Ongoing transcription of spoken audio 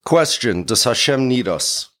Question, does Hashem need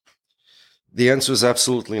us? The answer is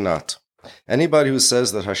absolutely not. Anybody who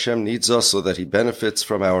says that Hashem needs us or that he benefits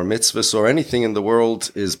from our mitzvahs or anything in the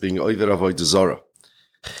world is being oiver avodah zarah.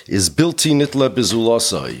 Is bilti nitla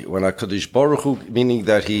bizulasai, when HaKadosh Baruch Hu, meaning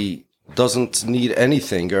that he doesn't need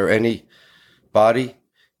anything or anybody,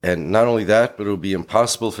 and not only that, but it will be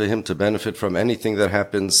impossible for him to benefit from anything that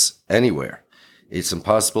happens anywhere. It's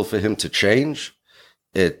impossible for him to change.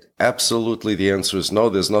 Absolutely, the answer is no.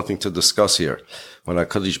 There's nothing to discuss here. When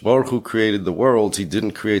HaKadosh Baruch Hu created the world, he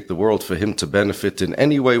didn't create the world for him to benefit in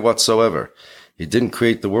any way whatsoever. He didn't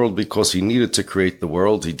create the world because he needed to create the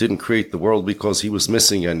world. He didn't create the world because he was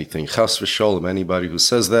missing anything. Chas v'sholem, anybody who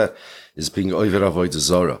says that is being oiver avodah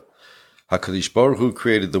zarah. HaKadosh Baruch Hu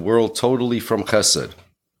created the world totally from chesed,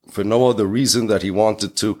 for no other reason that he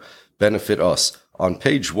wanted to benefit us. On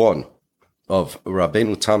page 1 of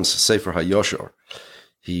Rabbeinu Tam's Sefer HaYoshar,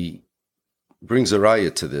 he brings a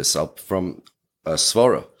raya to this up from a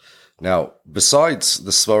svara. Now, besides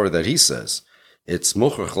the svara that he says, it's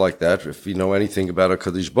muchach like that. If you know anything about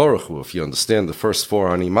HaKadosh Baruch Hu, if you understand the first 4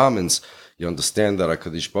 Hanimamins, you understand that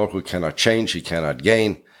HaKadosh Baruch Hu cannot change, he cannot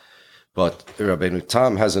gain. But Rabbeinu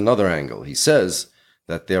Tam has another angle. He says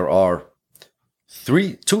that there are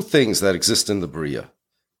two things that exist in the Bria.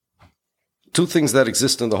 2 things that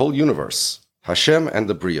exist in the whole universe. Hashem and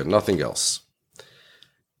the Bria, nothing else.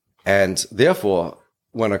 And therefore,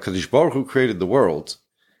 when HaKadosh Baruch Hu created the world,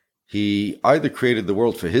 he either created the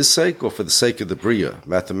world for his sake or for the sake of the Bria.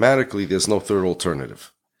 Mathematically, there's no third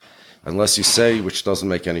alternative. Unless you say, which doesn't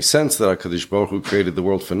make any sense, that HaKadosh Baruch Hu created the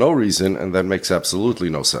world for no reason, and that makes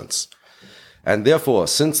absolutely no sense. And therefore,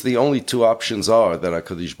 since the only 2 options are that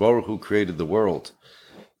HaKadosh Baruch Hu created the world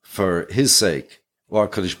for his sake, or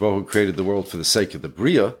HaKadosh Baruch Hu created the world for the sake of the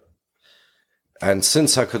Bria, and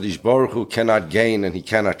since HaKadosh Baruch Hu cannot gain and he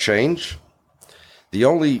cannot change, the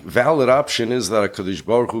only valid option is that HaKadosh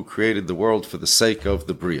Baruch Hu created the world for the sake of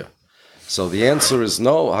the Bria. So the answer is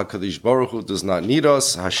no, HaKadosh Baruch Hu does not need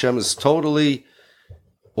us. Hashem is totally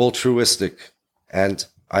altruistic. And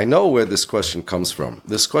I know where this question comes from.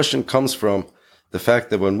 This question comes from the fact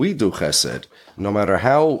that when we do chesed, no matter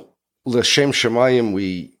how l'shem shemayim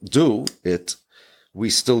we do it, we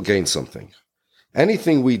still gain something.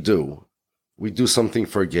 Anything we do something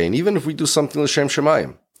for gain. Even if we do something l'shem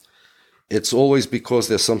shemayim, it's always because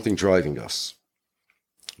there's something driving us.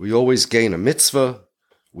 We always gain a mitzvah.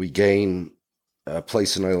 We gain a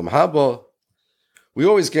place in Olam Haba. We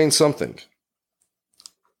always gain something.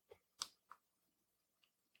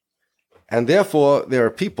 And therefore, there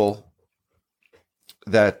are people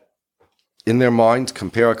that in their mind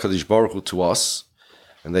compare HaKadosh Baruch Hu to us,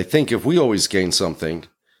 and they think if we always gain something,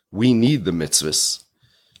 we need the mitzvahs.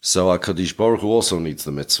 So HaKadosh Baruch Hu also needs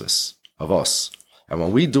the mitzvahs of us. And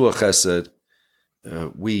when we do a chesed,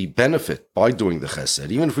 we benefit by doing the chesed.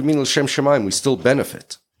 Even if we mean l'shem shemayim, we still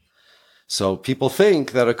benefit. So people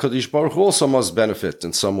think that HaKadosh Baruch Hu also must benefit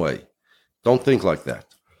in some way. Don't think like that.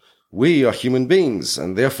 We are human beings,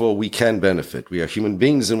 and therefore we can benefit. We are human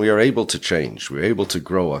beings, and we are able to change. We are able to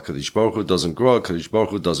grow. HaKadosh Baruch Hu doesn't grow. HaKadosh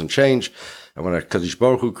Baruch Hu doesn't change. And when HaKadosh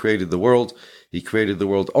Baruch Hu created the world, he created the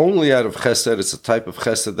world only out of chesed. It's a type of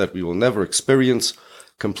chesed that we will never experience.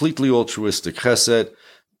 Completely altruistic chesed.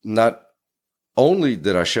 Not only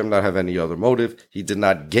did Hashem not have any other motive, he did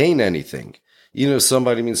not gain anything. Even if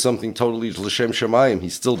somebody means something totally l'shem shemayim, he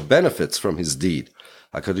still benefits from his deed.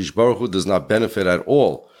 HaKadosh Baruch Hu does not benefit at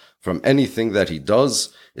all from anything that he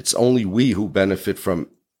does. It's only we who benefit from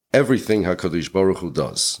everything HaKadosh Baruch Hu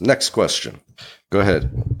does. Next question. Go ahead.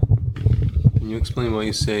 Can you explain why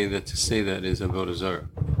you say that to say that is avodah zarah?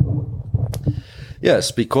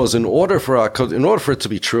 Yes, because in order for it to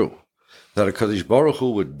be true, that HaKadosh Baruch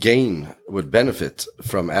Hu would benefit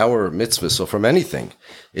from our mitzvahs or from anything,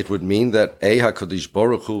 it would mean that HaKadosh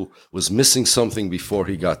Baruch Hu was missing something before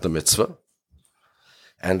he got the mitzvah.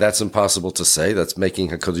 And that's impossible to say. That's making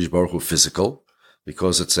HaKadosh Baruch Hu physical,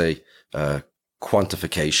 because it's a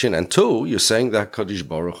quantification. And 2, you're saying that HaKadosh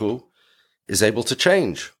Baruch Hu is able to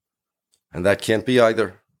change. And that can't be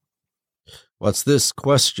either. What's this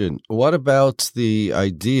question? What about the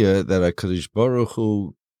idea that HaKadosh Baruch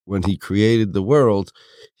Hu, when he created the world,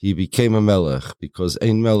 he became a melech, because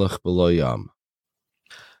ein melech b'lo yam.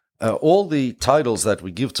 All the titles that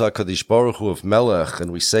we give to HaKadosh Baruch Hu of melech,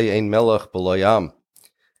 and we say ein melech b'lo yam,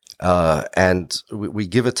 and we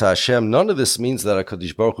give it to Hashem, none of this means that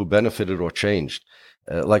HaKadosh Baruch Hu benefited or changed.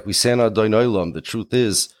 Like we say in Adon Olam, the truth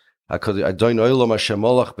is, Adon Olam Hashem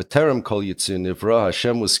Molach B'terem Kol Yitzir Nivra.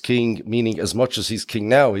 Hashem was king, meaning as much as he's king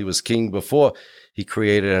now, he was king before he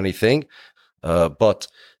created anything. But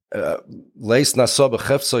Leis Nasoba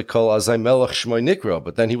Chefzoi Kol Azai Melech Shmoi Nikra,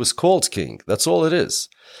 but then he was called king. That's all it is.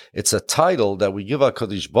 It's a title that we give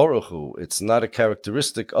HaKadosh Baruch Hu. It's not a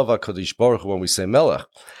characteristic of HaKadosh Baruch Hu when we say Melech.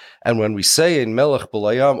 And when we say in Melech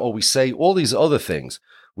B'Layam, or we say all these other things,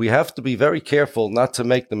 we have to be very careful not to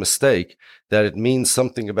make the mistake that it means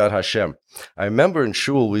something about Hashem. I remember in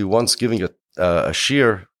Shul, we once giving a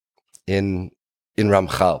shir in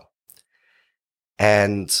Ramchal.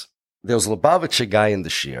 And there was a Lubavitcher guy in the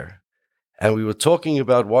shir. And we were talking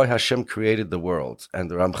about why Hashem created the world. And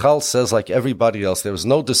the Ramchal says, like everybody else, there was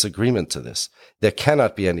no disagreement to this. There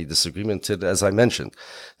cannot be any disagreement to it, as I mentioned,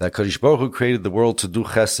 that Kadosh Baruch Hu created the world to do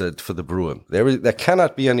chesed for the Bruim. There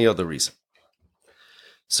cannot be any other reason.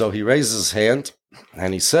 So he raises his hand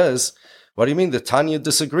and he says, what do you mean? The Tanya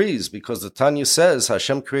disagrees, because the Tanya says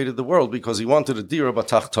Hashem created the world because he wanted a dira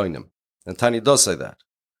b'tachtonim. And Tanya does say that.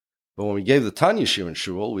 But when we gave the Tanya shir in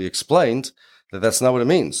Shul, we explained that that's not what it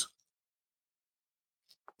means.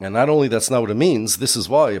 And not only that's not what it means, this is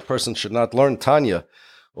why a person should not learn Tanya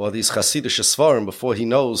or these Hasidic Svarim before he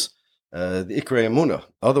knows the Ikrei Emunah.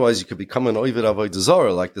 Otherwise, you could become an Oived Avodah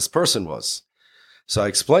Zarah like this person was. So I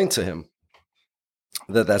explained to him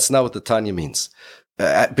that that's not what the Tanya means.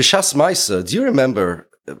 At Bishas Maisa, do you remember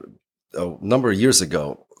a number of years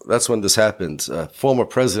ago, that's when this happened, former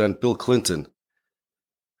President Bill Clinton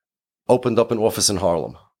opened up an office in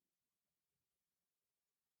Harlem.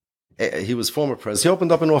 He was former president. He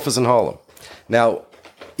opened up an office in Harlem. Now,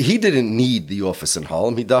 he didn't need the office in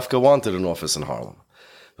Harlem. He dafka wanted an office in Harlem.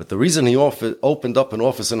 But the reason he opened up an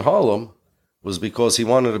office in Harlem was because he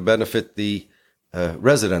wanted to benefit the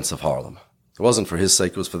residents of Harlem. It wasn't for his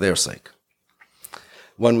sake, it was for their sake.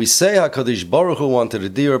 When we say HaKadosh Baruch Hu wanted a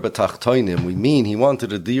dir b'tachtoinim, we mean he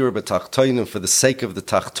wanted a dir b'tachtoinim for the sake of the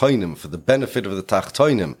tachtoinim, for the benefit of the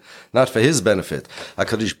tachtoinim, not for his benefit.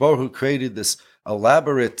 HaKadosh Baruch Hu created this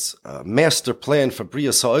elaborate master plan for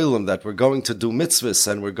Briyas Ha'olam that we're going to do mitzvahs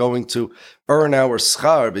and we're going to earn our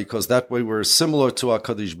schar because that way we're similar to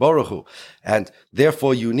HaKadosh Baruch Hu. And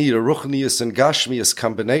therefore you need a ruchnius and gashmius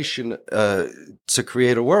combination to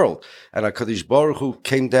create a world. And HaKadosh Baruch Hu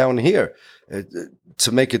came down here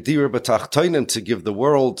to make a dir b'tachtoinim, to give the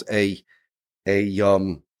world a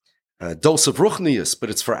dose of ruchnius, but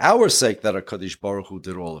it's for our sake that HaKadosh Baruch Hu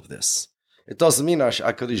did all of this. It doesn't mean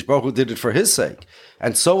HaKadosh Baruch Hu did it for his sake.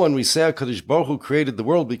 And so when we say HaKadosh Baruch Hu created the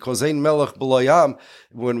world because Ein Melech B'Layam,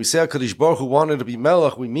 when we say HaKadosh Baruch Hu wanted to be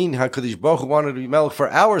Melech, we mean HaKadosh Baruch Hu wanted to be Melech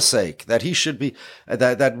for our sake, that he should be,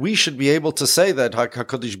 that we should be able to say that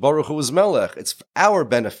HaKadosh Baruch Hu is Melech. It's for our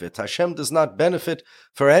benefit. Hashem does not benefit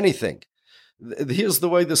for anything. Here's the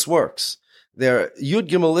way this works. Their Yud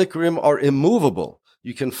Gimel Ikrim are immovable.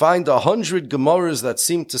 You can find 100 Gemaras that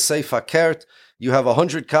seem to say Fakert. You have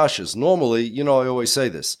 100 kashas. Normally, I always say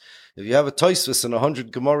this. If you have a Tosfos and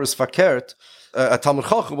 100 Gemaras Fakert, a Talmud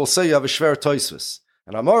Chacham will say you have a Shver Tosfos.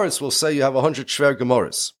 And Amoritz will say you have 100 Shver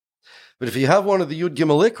Gemaras. But if you have one of the Yud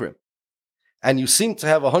Gimel Ikrim, and you seem to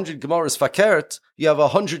have 100 Gemaras Fakert, you have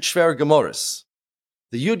 100 Shver Gemaras.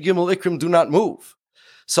 The Yud Gimel Ikrim do not move.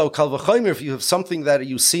 So, Kal V'chomer, if you have something that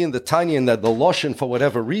you see in the Tanya and that the Loshen, for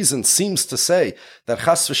whatever reason, seems to say that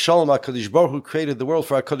Chas v'Shalom HaKadosh Baruch Hu created the world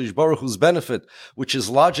for HaKadosh Baruch Hu's benefit, which is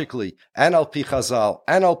logically, and al pi Chazal,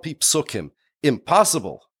 and al pi Psukim,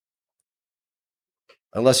 impossible,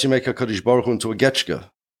 unless you make HaKadosh Baruch Hu into a Getchka.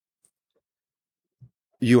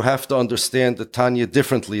 You have to understand the Tanya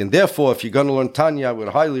differently. And therefore, if you're going to learn Tanya, I would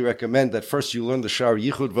highly recommend that first you learn the Shar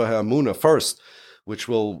Yichud V'Ha'amunah first, which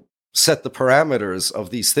will set the parameters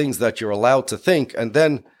of these things that you're allowed to think, and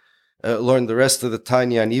then learn the rest of the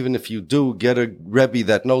Tanya. And even if you do, get a Rebbe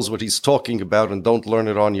that knows what he's talking about and don't learn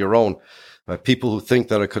it on your own. People who think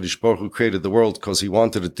that HaKadosh Baruch Hu created the world because he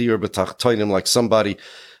wanted a dir b'tachtoinim, like somebody,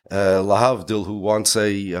 Lahavdil, who wants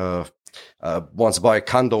to buy a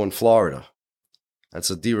condo in Florida. That's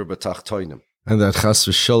a dir b'tachtoinim. And that Chas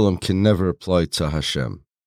v'Shalom can never apply to Hashem.